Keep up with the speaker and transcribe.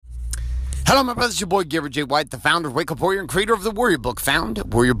Hello, my brothers. Your boy, Garrett J. White, the founder of Wake Up Warrior and creator of the Warrior Book, found at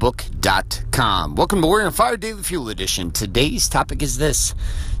warriorbook.com. Welcome to Warrior on Fire Daily Fuel Edition. Today's topic is this: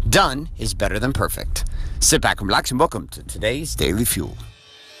 done is better than perfect. Sit back and relax and welcome to today's Daily Fuel.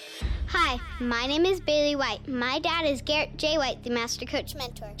 Hi, my name is Bailey White. My dad is Garrett J. White, the Master Coach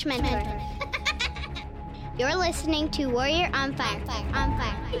Mentor. You're listening to Warrior on Fire.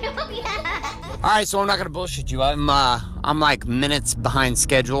 All right, so I'm not going to bullshit you. I'm like minutes behind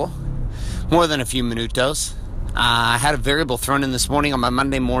schedule. More than a few minutos. I had a variable thrown in this morning on my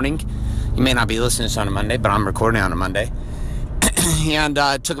Monday morning. You may not be listening to this on a Monday, but I'm recording on a Monday. And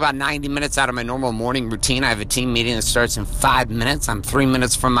it took about 90 minutes out of my normal morning routine. I have a team meeting that starts in 5 minutes. I'm 3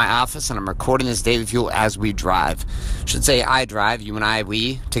 minutes from my office, and I'm recording this Daily Fuel as we drive. I should say I drive, you and I,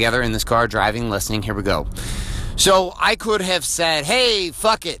 we, together in this car, driving, listening. Here we go. So I could have said, hey,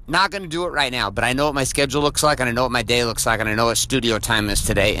 fuck it, not going to do it right now, but I know what my schedule looks like, and I know what my day looks like, and I know what studio time is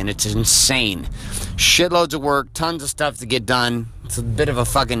today, and it's insane. Shitloads of work, tons of stuff to get done. It's a bit of a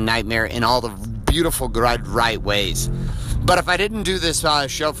fucking nightmare in all the beautiful, right ways. But if I didn't do this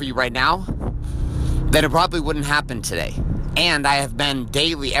show for you right now, then it probably wouldn't happen today. And I have been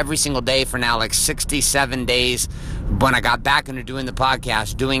daily, every single day for now, like 67 days. When I got back into doing the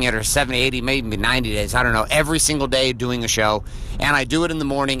podcast, doing it, or 70, 80, maybe 90 days, I don't know, every single day doing a show. And I do it in the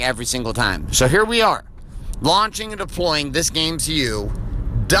morning every single time. So here we are, launching and deploying this game to you,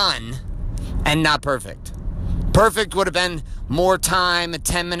 done and not perfect. Perfect would have been more time, a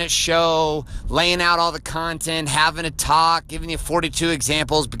 10-minute show, laying out all the content, having a talk, giving you 42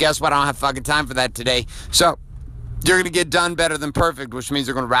 examples. But guess what? I don't have fucking time for that today. So you're going to get done better than perfect, which means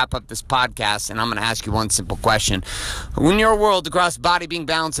you're going to wrap up this podcast, and I'm going to ask you one simple question. In your world, across body, being,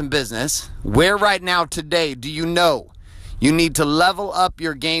 balance, and business, where right now today do you know you need to level up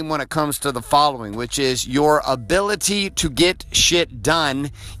your game when it comes to the following, which is your ability to get shit done,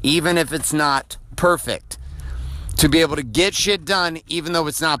 even if it's not perfect? To be able to get shit done even though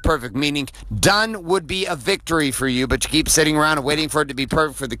it's not perfect, meaning done would be a victory for you, but you keep sitting around and waiting for it to be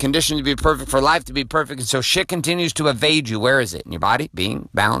perfect, for the condition to be perfect, for life to be perfect, and so shit continues to evade you. Where is it? In your body, being,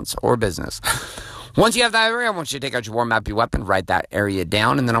 balance, or business? Once you have that area, I want you to take out your war map, your weapon, write that area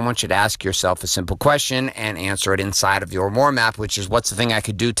down, and then I want you to ask yourself a simple question and answer it inside of your war map, which is, what's the thing I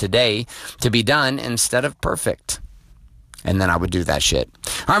could do today to be done instead of perfect? And then I would do that shit.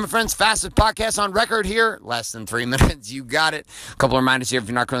 All right, my friends, fastest podcast on record here. Less than 3 minutes. You got it. A couple of reminders here. If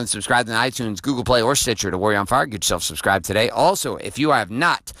you're not currently subscribed on iTunes, Google Play, or Stitcher to Warrior on Fire, get yourself subscribed today. Also, if you have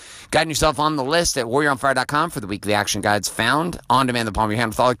not gotten yourself on the list at warrioronfire.com for the weekly action guides found on demand in the palm of your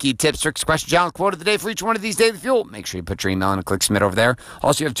hand with all the key tips, tricks, questions, challenge, quote of the day for each one of these Daily Fuel. Make sure you put your email in and click submit over there.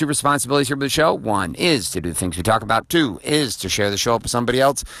 Also, you have two responsibilities here with the show. One is to do the things we talk about. Two is to share the show up with somebody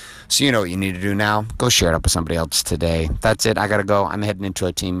else. So you know what you need to do now. Go share it up with somebody else today. That's it. I got to go. I'm heading into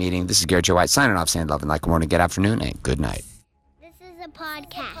a team meeting. This is Garrett J. White signing off, saying love and like, good morning, good afternoon, and good night. This is a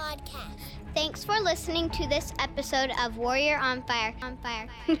podcast. Thanks for listening to this episode of Warrior on Fire.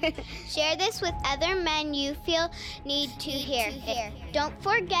 Share this with other men you feel need to hear. Don't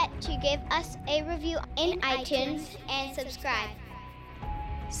forget to give us a review in iTunes and subscribe.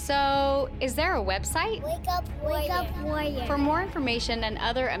 So, is there a website? Wake up, warrior. For more information and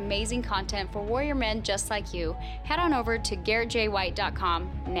other amazing content for warrior men just like you, head on over to GarrettJWhite.com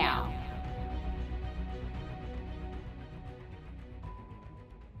now.